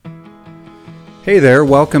Hey there,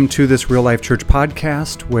 welcome to this Real Life Church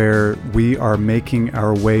podcast where we are making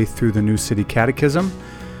our way through the New City Catechism.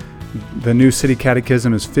 The New City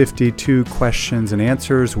Catechism is 52 questions and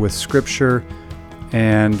answers with scripture,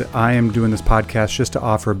 and I am doing this podcast just to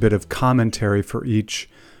offer a bit of commentary for each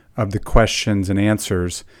of the questions and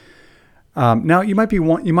answers. Now, you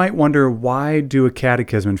might wonder, why do a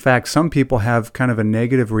catechism? In fact, some people have kind of a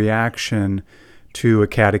negative reaction to a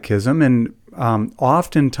catechism, and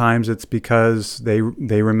oftentimes it's because they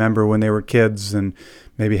remember when they were kids and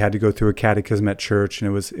maybe had to go through a catechism at church, and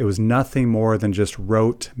it was nothing more than just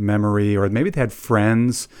rote memory, or maybe they had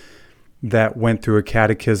friends that went through a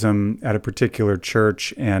catechism at a particular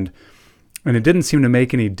church, and it didn't seem to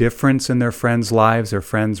make any difference in their friends' lives. Their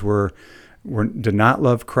friends did not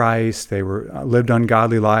love Christ. They lived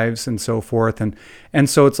ungodly lives and so forth. And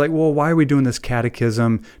so it's like, well, why are we doing this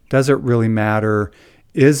catechism? Does it really matter?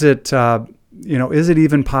 Is it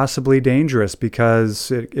even possibly dangerous? Because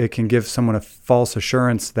it can give someone a false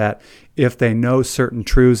assurance that if they know certain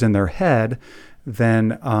truths in their head,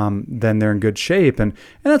 then they're in good shape. And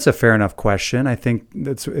that's a fair enough question. I think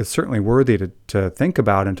it's certainly worthy to think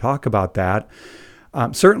about and talk about that.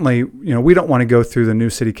 Certainly, we don't want to go through the New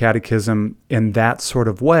City Catechism in that sort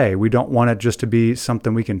of way. We don't want it just to be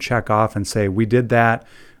something we can check off and say, we did that,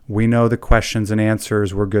 we know the questions and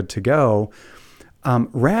answers, we're good to go.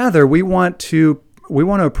 Rather, we want to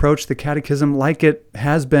approach the Catechism like it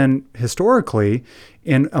has been historically,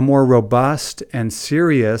 in a more robust and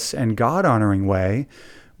serious and God-honoring way,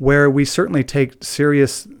 where we certainly take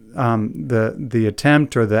serious the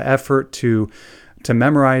attempt or the effort to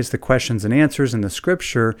memorize the questions and answers in the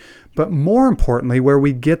scripture, but more importantly, where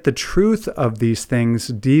we get the truth of these things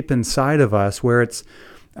deep inside of us, where it's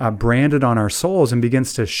branded on our souls and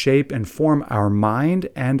begins to shape and form our mind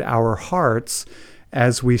and our hearts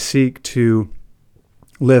as we seek to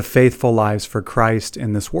live faithful lives for Christ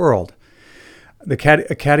in this world. The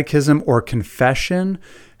catechism or confession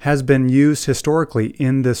has been used historically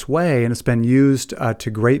in this way, and it's been used to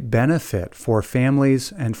great benefit for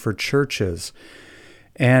families and for churches.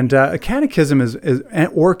 And a catechism is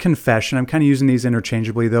or confession. I'm kind of using these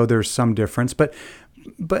interchangeably, though there's some difference. But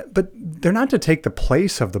they're not to take the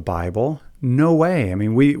place of the Bible. No way. I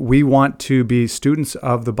mean, we want to be students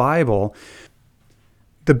of the Bible.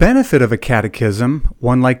 The benefit of a catechism,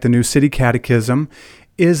 one like the New City Catechism,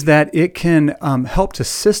 is that it can help to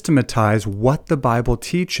systematize what the Bible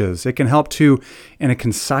teaches. It can help to, in a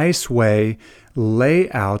concise way, lay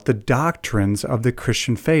out the doctrines of the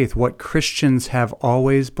Christian faith, what Christians have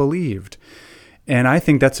always believed. And I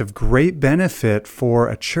think that's of great benefit for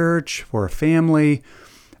a church, for a family,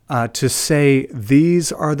 to say,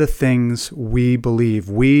 these are the things we believe.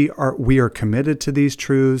 We are committed to these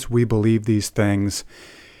truths. We believe these things.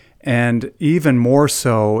 And even more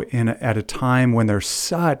so at a time when there's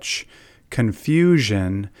such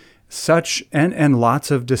confusion, and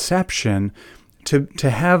lots of deception, to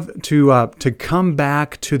come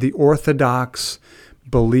back to the orthodox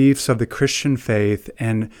beliefs of the Christian faith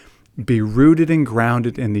and be rooted and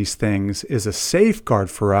grounded in these things is a safeguard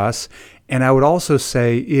for us. And I would also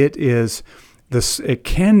say it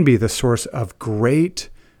can be the source of great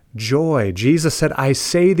joy. Jesus said, "I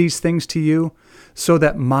say these things to you so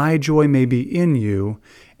that my joy may be in you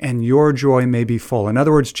and your joy may be full." In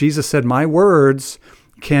other words, Jesus said, my words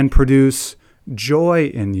can produce joy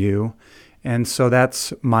in you. And so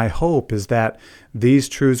that's my hope, is that these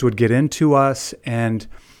truths would get into us and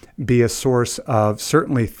be a source of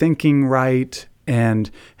certainly thinking right and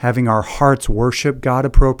having our hearts worship God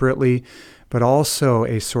appropriately, but also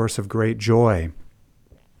a source of great joy.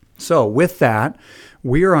 So with that,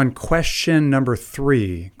 we are on question number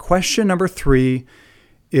 3. Question number 3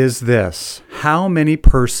 is this: how many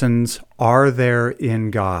persons are there in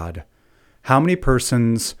God? How many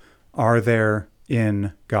persons are there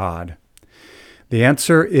in God? The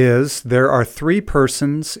answer is, there are 3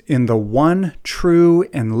 persons in the one true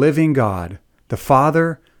and living God, the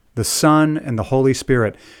Father, the Son, and the Holy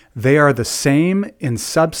Spirit. They are the same in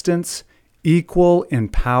substance, equal in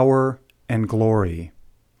power and glory.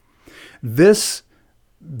 This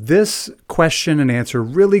question and answer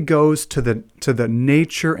really goes to the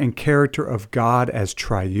nature and character of God as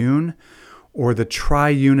triune, or the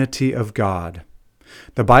triunity of God.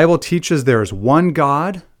 The Bible teaches there is one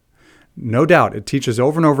God. No doubt, it teaches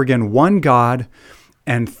over and over again, one God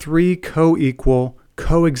and 3 co-equal,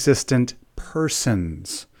 coexistent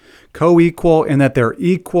persons. Co-equal in that they're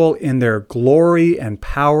equal in their glory and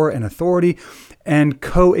power and authority, and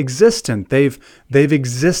coexistent. They've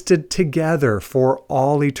existed together for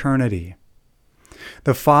all eternity.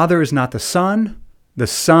 The Father is not the Son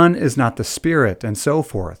is not the Spirit, and so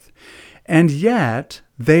forth. and yet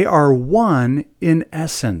they are one in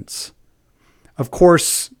essence. Of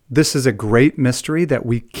course, this is a great mystery that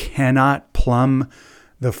we cannot plumb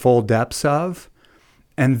the full depths of,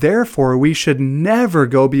 and therefore we should never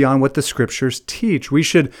go beyond what the Scriptures teach. We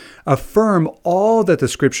should affirm all that the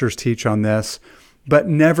Scriptures teach on this, but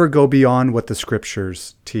never go beyond what the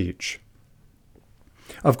Scriptures teach.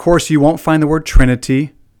 Of course, you won't find the word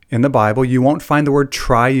Trinity in the Bible. You won't find the word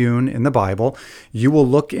triune in the Bible. You will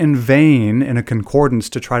look in vain in a concordance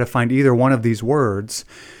to try to find either one of these words.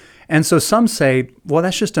 And so some say, well,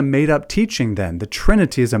 that's just a made-up teaching then. The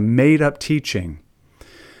Trinity is a made-up teaching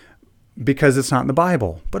because it's not in the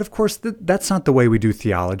Bible. But of course, that's not the way we do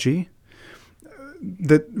theology.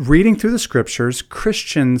 Reading through the Scriptures,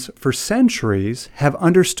 Christians for centuries have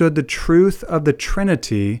understood the truth of the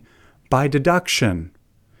Trinity by deduction.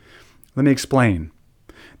 Let me explain.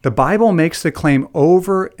 The Bible makes the claim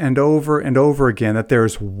over and over and over again that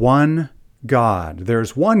there's one God.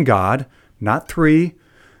 There's one God, not three.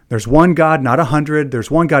 There's one God, not 100.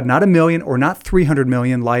 There's one God, not 1,000,000 or not 300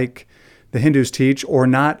 million like the Hindus teach, or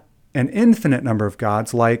not an infinite number of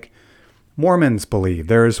gods like Mormons believe.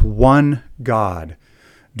 There is one God.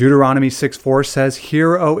 Deuteronomy 6:4 says,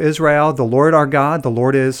 "Hear, O Israel, the Lord our God, the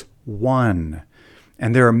Lord is one."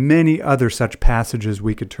 And there are many other such passages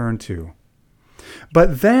we could turn to.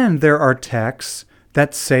 But then there are texts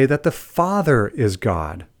that say that the Father is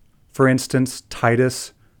God. For instance,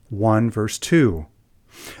 Titus 1 verse 2.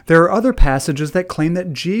 There are other passages that claim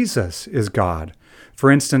that Jesus is God. For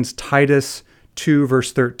instance, Titus 2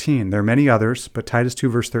 verse 13. There are many others, but Titus 2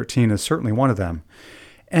 verse 13 is certainly one of them.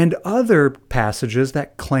 And other passages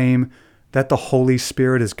that claim that the Holy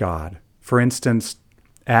Spirit is God. For instance,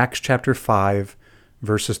 Acts chapter 5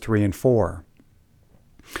 verses 3 and 4.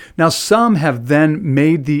 Now, some have then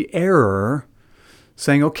made the error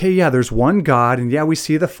saying, okay, yeah, there's one God, and yeah, we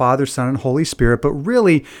see the Father, Son, and Holy Spirit, but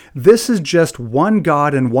really, this is just one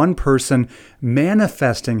God and one person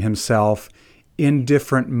manifesting himself in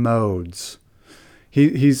different modes.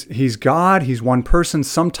 He's God, he's one person.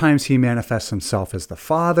 Sometimes he manifests himself as the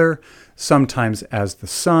Father, sometimes as the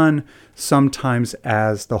Son, sometimes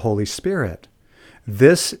as the Holy Spirit.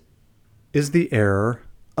 This is the error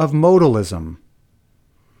of modalism.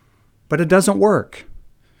 But it doesn't work.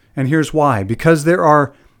 And here's why. Because there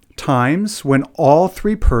are times when all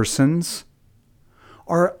three persons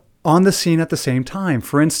are on the scene at the same time.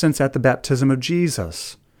 For instance, at the baptism of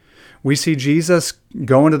Jesus. We see Jesus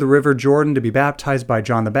go into the river Jordan to be baptized by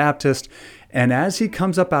John the Baptist. And as he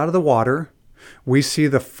comes up out of the water, we see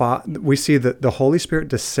the Holy Spirit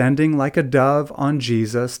descending like a dove on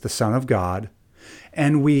Jesus, the Son of God.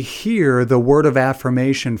 And we hear the word of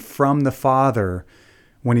affirmation from the Father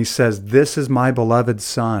when he says, "This is my beloved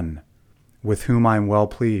Son, with whom I am well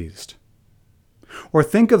pleased." Or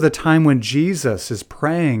think of the time when Jesus is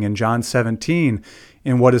praying in John 17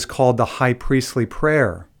 in what is called the high priestly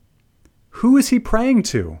prayer. Who is he praying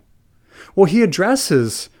to? Well, he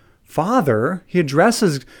addresses Father. He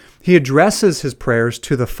addresses his prayers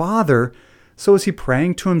to the Father. So is he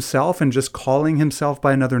praying to himself and just calling himself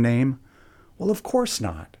by another name? Well, of course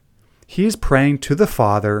not. He is praying to the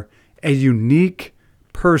Father, a unique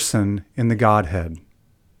person in the Godhead.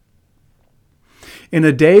 In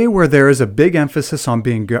a day where there is a big emphasis on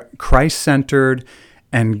being Christ-centered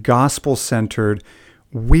and gospel-centered,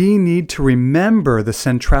 we need to remember the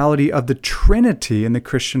centrality of the Trinity in the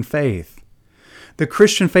Christian faith. The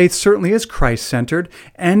Christian faith certainly is Christ-centered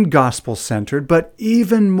and gospel-centered, but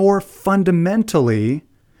even more fundamentally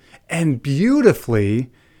and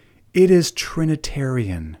beautifully, it is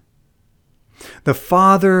Trinitarian. The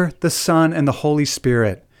Father, the Son, and the Holy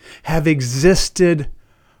Spirit have existed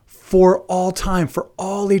for all time, for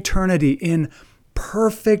all eternity, in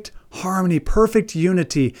perfect harmony, perfect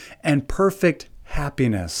unity, and perfect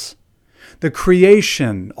happiness. The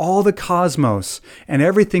creation, all the cosmos, and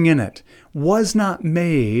everything in it was not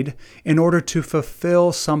made in order to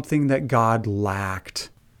fulfill something that God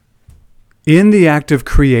lacked. In the act of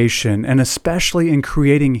creation, and especially in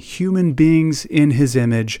creating human beings in his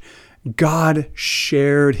image, God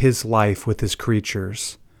shared his life with his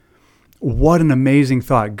creatures. What an amazing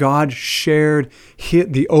thought. God shared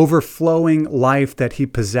the overflowing life that he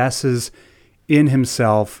possesses in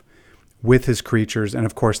himself with his creatures, and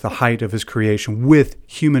of course the height of his creation with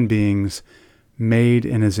human beings made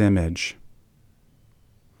in his image.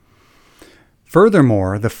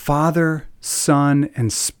 Furthermore, the Father, Son,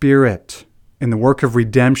 and Spirit in the work of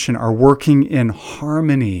redemption are working in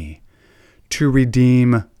harmony to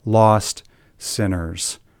redeem lost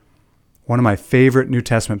sinners. One of my favorite New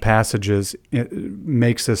Testament passages, it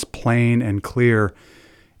makes this plain and clear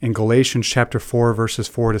in Galatians chapter 4, verses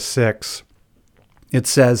 4 to 6. It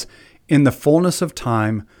says, "In the fullness of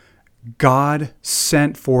time, God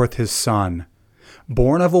sent forth his Son,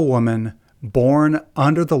 born of a woman, born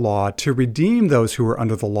under the law, to redeem those who were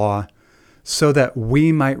under the law, so that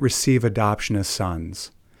we might receive adoption as sons.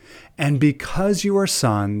 And because you are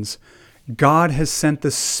sons, God has sent the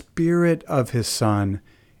Spirit of his Son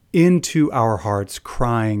into our hearts,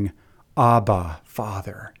 crying, 'Abba,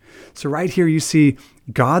 Father.'" So right here you see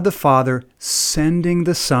God the Father sending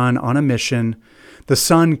the Son on a mission. The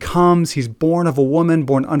Son comes, he's born of a woman,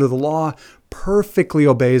 born under the law, perfectly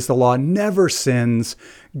obeys the law, never sins,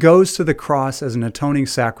 goes to the cross as an atoning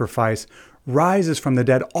sacrifice, rises from the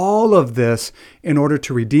dead. All of this in order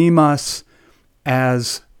to redeem us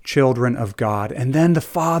as children of God. And then the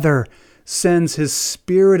Father sends his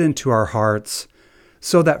Spirit into our hearts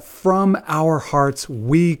so that from our hearts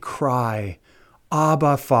we cry,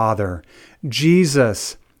 "Abba, Father."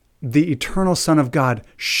 Jesus, the eternal Son of God,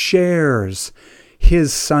 shares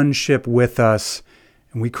his sonship with us,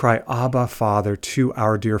 and we cry, "Abba, Father," to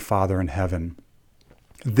our dear Father in heaven.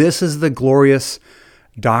 This is the glorious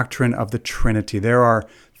doctrine of the Trinity. There are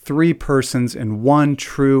three persons in one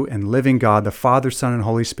true and living God, the Father, Son, and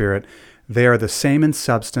Holy Spirit. They are the same in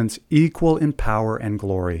substance, equal in power and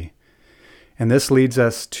glory. And this leads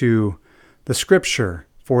us to the scripture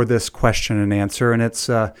for this question and answer, and it's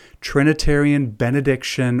a Trinitarian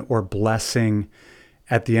benediction or blessing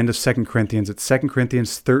at the end of 2 Corinthians. It's 2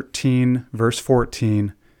 Corinthians 13, verse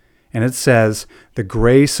 14, and it says, "The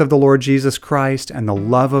grace of the Lord Jesus Christ and the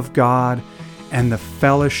love of God and the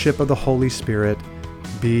fellowship of the Holy Spirit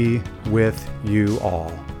be with you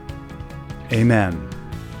all." Amen.